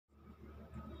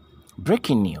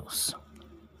Breaking news.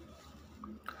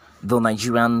 The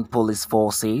Nigerian Police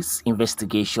Force's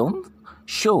investigation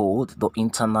showed the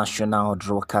international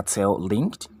drug cartel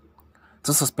linked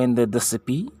to suspended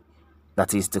DCP,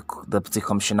 that is the Deputy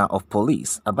Commissioner of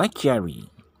Police, ABBA KYARI,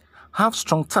 have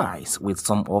strong ties with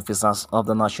some officers of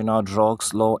the National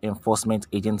Drugs Law Enforcement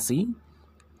Agency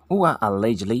who are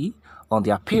allegedly on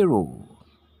their payroll.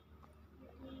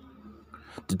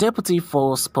 The Deputy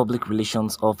Force Public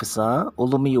Relations Officer,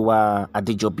 Olumiwa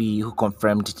Adejobi, who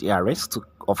confirmed the arrest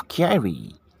of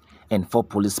KYARI and 4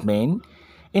 policemen,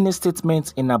 in a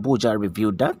statement in Abuja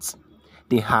revealed that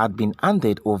they had been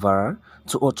handed over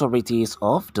to authorities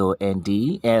of the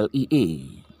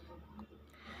NDLEA.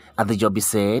 Adejobi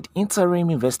said interim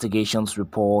investigations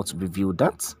reports revealed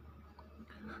that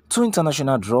 2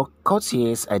 international drug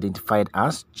courtiers identified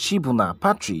as Chibuna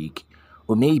Patrick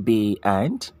Umeibe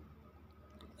and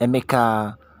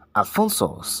Emeka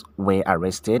Alphonsus were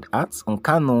arrested at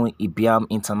Nkanu Ibiam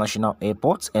International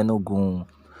Airport, Enugu,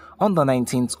 on the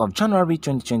 19th of January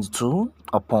 2022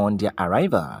 upon their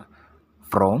arrival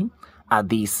from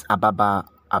Addis Ababa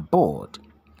aboard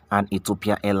an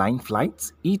Ethiopia Airline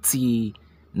flight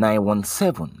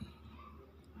ET-917.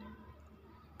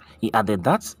 He added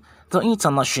that the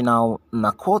international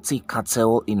narcotic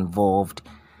cartel involved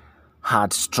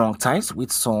had strong ties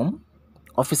with some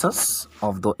officers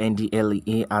of the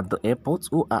NDLEA at the airport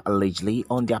who are allegedly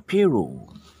on their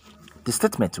payroll. The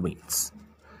statement reads,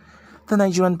 the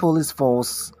Nigerian Police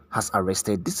Force has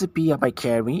arrested DCP ABBA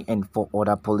KYARI and 4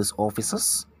 other police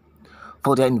officers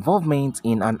for their involvement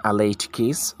in an alleged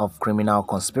case of criminal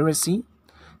conspiracy,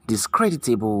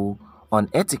 discreditable,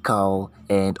 unethical,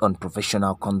 and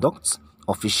unprofessional conduct,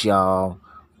 official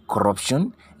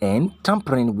corruption, and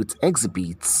tampering with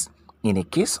exhibits in a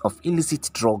case of illicit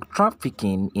drug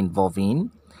trafficking involving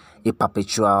a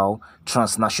perpetual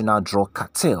transnational drug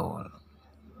cartel.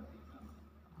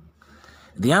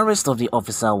 The arrest of the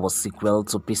officer was sequel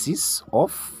to pieces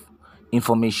of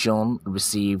information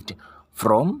received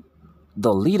from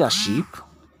the leadership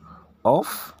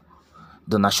of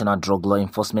the National Drug Law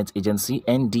Enforcement Agency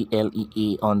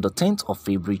 (NDLEA) on the 10th of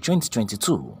February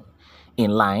 2022, in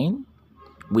line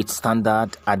with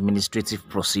standard administrative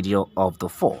procedure of the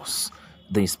force.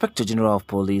 The Inspector General of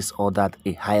Police ordered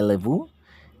a high-level,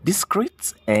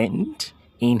 discreet, and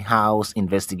in-house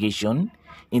investigation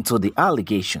into the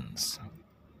allegations.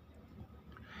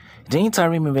 The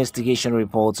interim investigation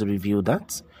report revealed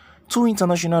that 2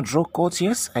 international drug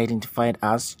courtiers identified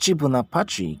as Chibuna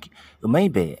Patrick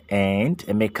Umeibe and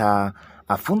Emeka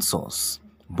Alphonsus,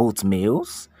 both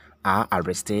males, are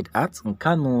arrested at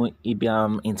Nkanu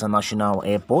Ibiam International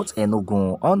Airport,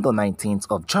 Enugu, on the 19th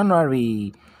of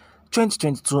January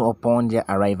 2022 upon their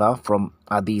arrival from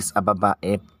Addis Ababa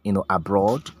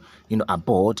aboard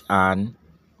an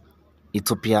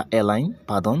Ethiopia airline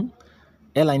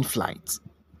flight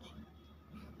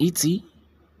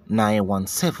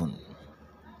ET-917.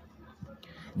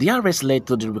 The arrest led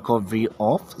to the recovery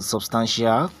of a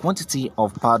substantial quantity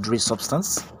of powdery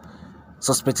substance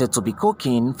suspected to be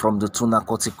cocaine from the 2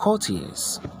 narcotic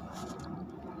courtiers.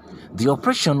 The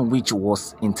operation, which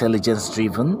was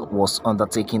intelligence-driven, was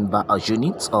undertaken by a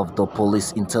unit of the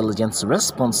Police Intelligence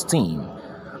Response Team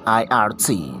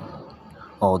 (IRT),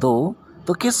 although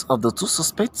the case of the 2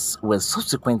 suspects was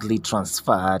subsequently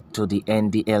transferred to the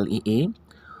NDLEA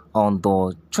on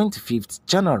the 25th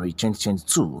January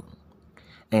 2022,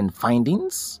 and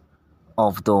findings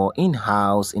of the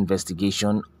in-house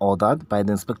investigation ordered by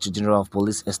the Inspector General of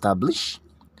Police establish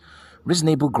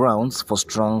reasonable grounds for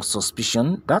strong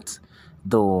suspicion that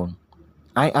the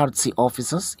IRT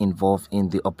officers involved in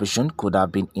the operation could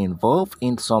have been involved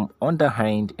in some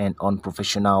underhand and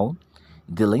unprofessional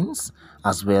dealings,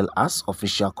 as well as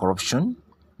official corruption,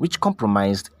 which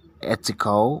compromised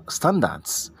ethical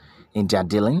standards in their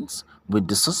dealings with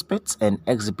the suspects and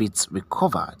exhibits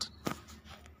recovered.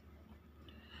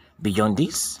 Beyond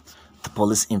this, the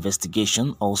police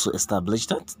investigation also established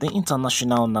that the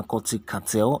international narcotic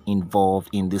cartel involved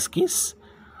in this case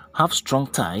have strong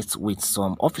ties with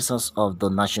some officers of the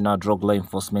National Drug Law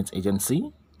Enforcement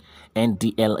Agency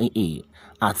 (NDLEA)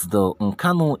 at the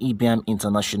Nkanu Ibiam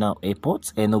International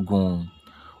Airport, Enugu,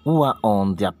 who are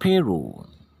on their payroll.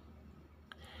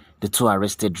 The 2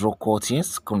 arrested drug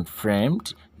courtiers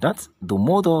confirmed that the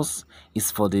modus is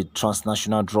for the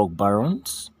transnational drug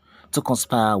barons to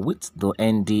conspire with the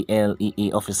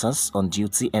NDLEA officers on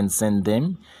duty and send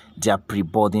them their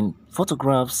pre-boarding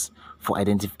photographs for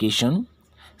identification,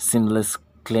 seamless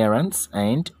clearance,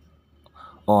 and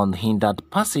unhindered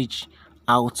passage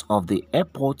out of the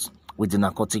airport with the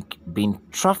narcotic being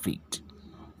trafficked.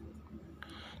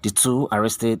 The 2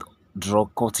 arrested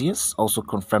drug courtiers also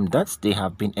confirmed that they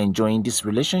have been enjoying this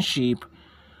relationship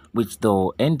with the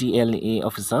NDLEA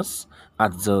officers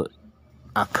at the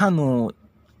Akano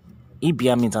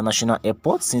Ibiam International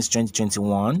Airport since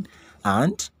 2021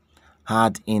 and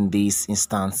had in this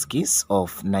instance case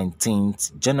of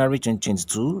 19th January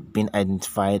 2022 been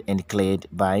identified and declared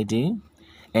by the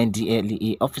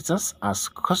NDLEA officers as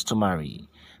customary,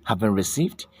 having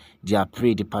received their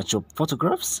pre-departure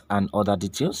photographs and other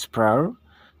details prior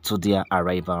to their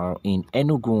arrival in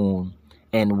Enugu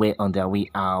and were on their way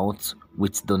out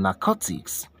with the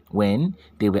narcotics when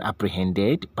they were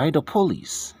apprehended by the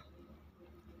police.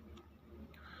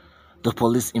 The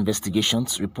police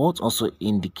investigations report also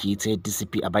indicated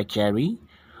DCP ABBA KYARI,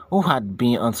 who had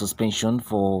been on suspension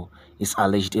for his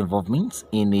alleged involvement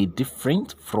in a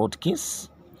different fraud case,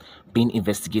 being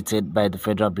investigated by the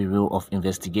Federal Bureau of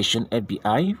Investigation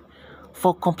 (FBI)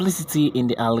 for complicity in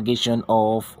the allegation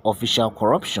of official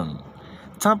corruption,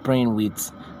 tampering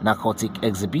with narcotic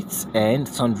exhibits, and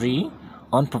sundry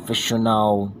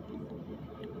unprofessional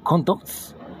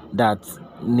conducts that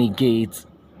negate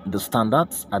the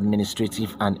standards,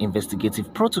 administrative and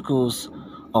investigative protocols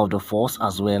of the force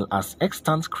as well as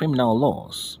extant criminal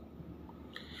laws.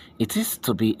 It is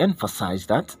to be emphasized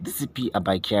that DCP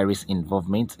ABBA KYARI's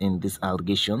involvement in these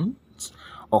allegations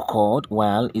occurred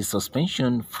while his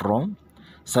suspension from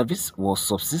service was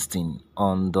subsisting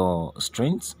on the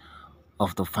strength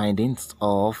of the findings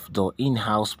of the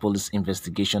in-house police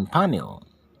investigation panel.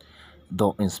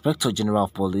 The Inspector General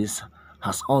of Police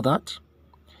has ordered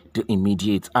the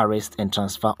immediate arrest and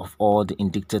transfer of all the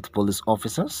indicted police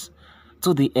officers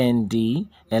to the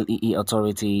NDLEA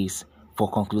authorities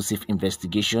for conclusive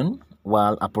investigation,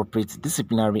 while appropriate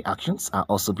disciplinary actions are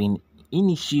also being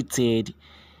initiated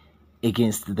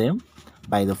against them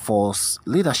by the force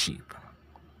leadership.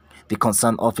 The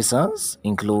concerned officers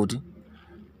include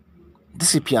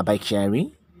DCP ABBA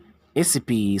KYARI,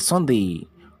 ACP Sunday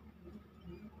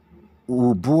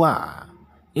Ubua,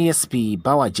 ASP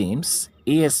Bawa James,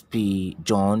 ASP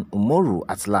John Umoru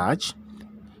at large,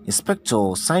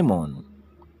 Inspector Simon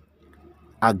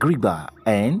Agriba,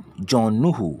 and John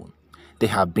Nuhu. They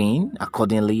have been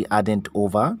accordingly handed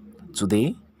over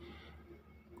today,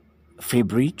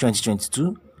 February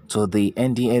 2022, to the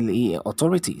NDLEA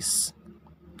authorities.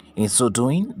 In so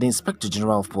doing, the Inspector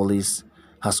General of Police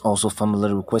has also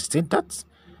formally requested that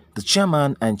the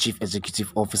Chairman and Chief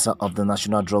Executive Officer of the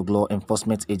National Drug Law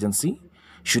Enforcement Agency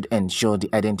should ensure the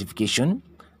identification,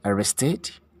 arrest,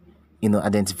 and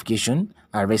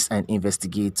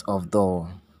investigate of the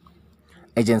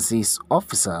agency's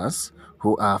officers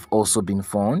who have also been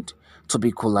found to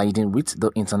be colliding with the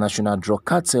international drug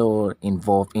cartel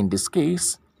involved in this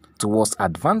case towards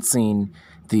advancing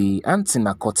the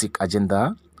anti-narcotic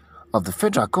agenda of the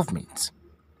federal government.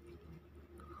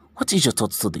 What is your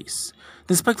thoughts to this?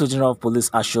 The Inspector General of Police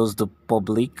assures the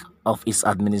public of his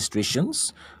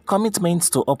administration's commitment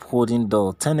to upholding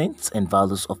the tenets and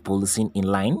values of policing in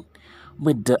line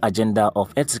with the agenda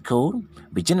of ethical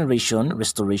regeneration,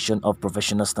 restoration of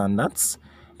professional standards,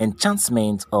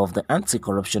 enhancement of the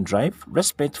anti-corruption drive,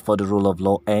 respect for the rule of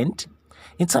law, and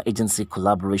interagency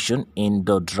collaboration in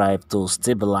the drive to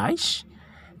stabilize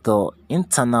the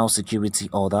internal security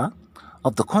order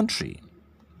of the country.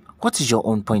 What is your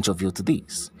own point of view to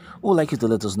this? We would like you to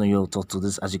let us know your thoughts to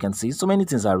this. As you can see, so many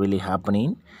things are really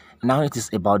happening. Now it is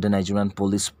about the Nigerian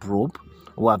police probe.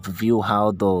 We have reviewed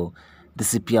how the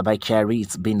DCP ABBA KYARI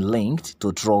is being linked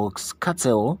to drugs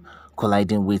cartel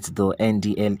colliding with the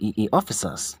NDLEA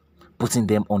officers, putting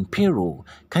them on payroll.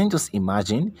 Can you just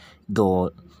imagine the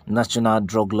National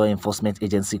Drug Law Enforcement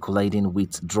Agency colliding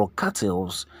with drug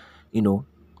cartels,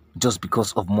 just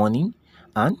because of money?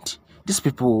 And these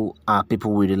people are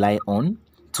people we rely on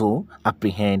to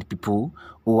apprehend people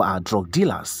who are drug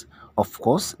dealers. Of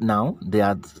course, now they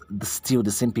are still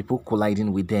the same people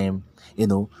colliding with them,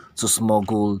 to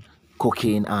smuggle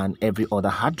cocaine and every other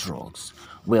hard drugs.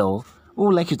 Well, we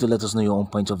would like you to let us know your own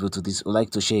point of view to this. We'd like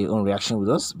to share your own reaction with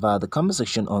us via the comment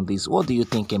section on this. What do you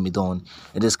think can be done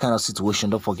in this kind of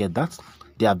situation? Don't forget that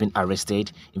they have been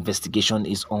arrested, investigation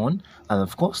is on, and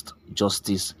of course,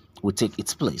 justice will take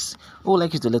its place. We would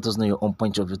like you to let us know your own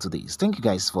point of view to this. Thank you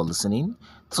guys for listening.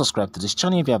 Subscribe to this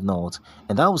channel if you have not,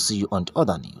 and I will see you on the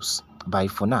other news. Bye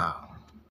for now.